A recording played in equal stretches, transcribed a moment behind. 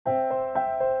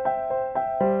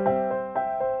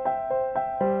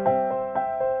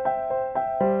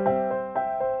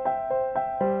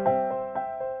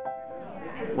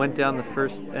Went down the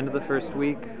end of the first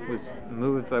week, was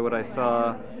moved by what I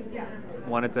saw,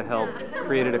 wanted to help,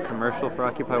 created a commercial for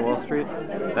Occupy Wall Street.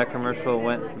 That commercial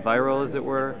went viral, as it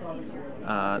were.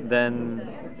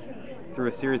 Then, through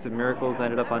a series of miracles,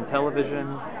 ended up on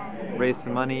television, raised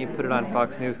some money, put it on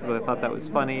Fox News because I thought that was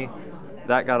funny.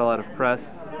 That got a lot of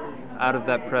press. Out of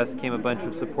that press came a bunch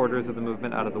of supporters of the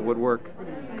movement out of the woodwork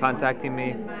contacting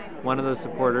me. One of those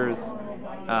supporters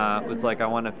was like, I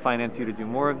want to finance you to do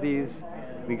more of these.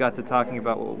 We got to talking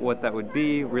about what that would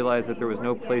be, realized that there was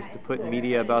no place to put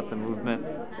media about the movement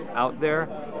out there,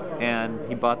 and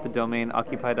he bought the domain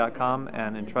Occupy.com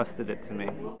and entrusted it to me.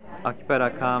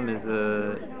 Occupy.com is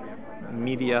a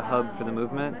media hub for the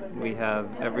movement. We have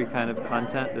every kind of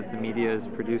content that the media is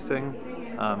producing,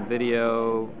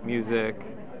 video, music,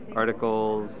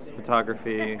 articles,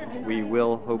 photography. We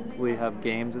will hopefully have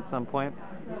games at some point.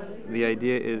 The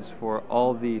idea is for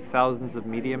all the thousands of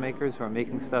media makers who are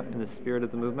making stuff in the spirit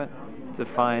of the movement to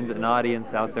find an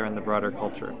audience out there in the broader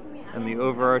culture. And the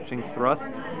overarching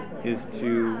thrust is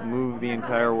to move the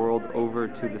entire world over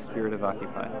to the spirit of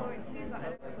Occupy.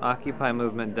 Occupy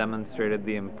movement demonstrated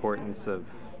the importance of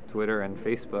Twitter and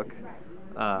Facebook.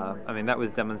 That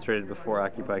was demonstrated before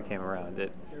Occupy came around.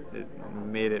 It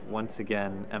made it once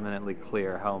again eminently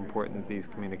clear how important these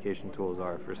communication tools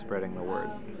are for spreading the word.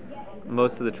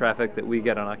 Most of the traffic that we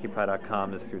get on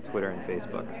Occupy.com is through Twitter and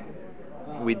Facebook.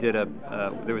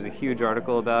 There was a huge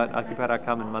article about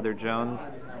Occupy.com and Mother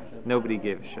Jones. Nobody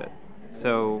gave a shit.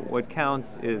 So what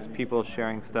counts is people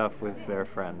sharing stuff with their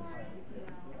friends.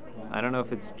 I don't know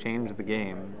if it's changed the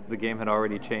game. The game had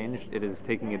already changed. It is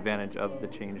taking advantage of the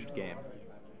changed game.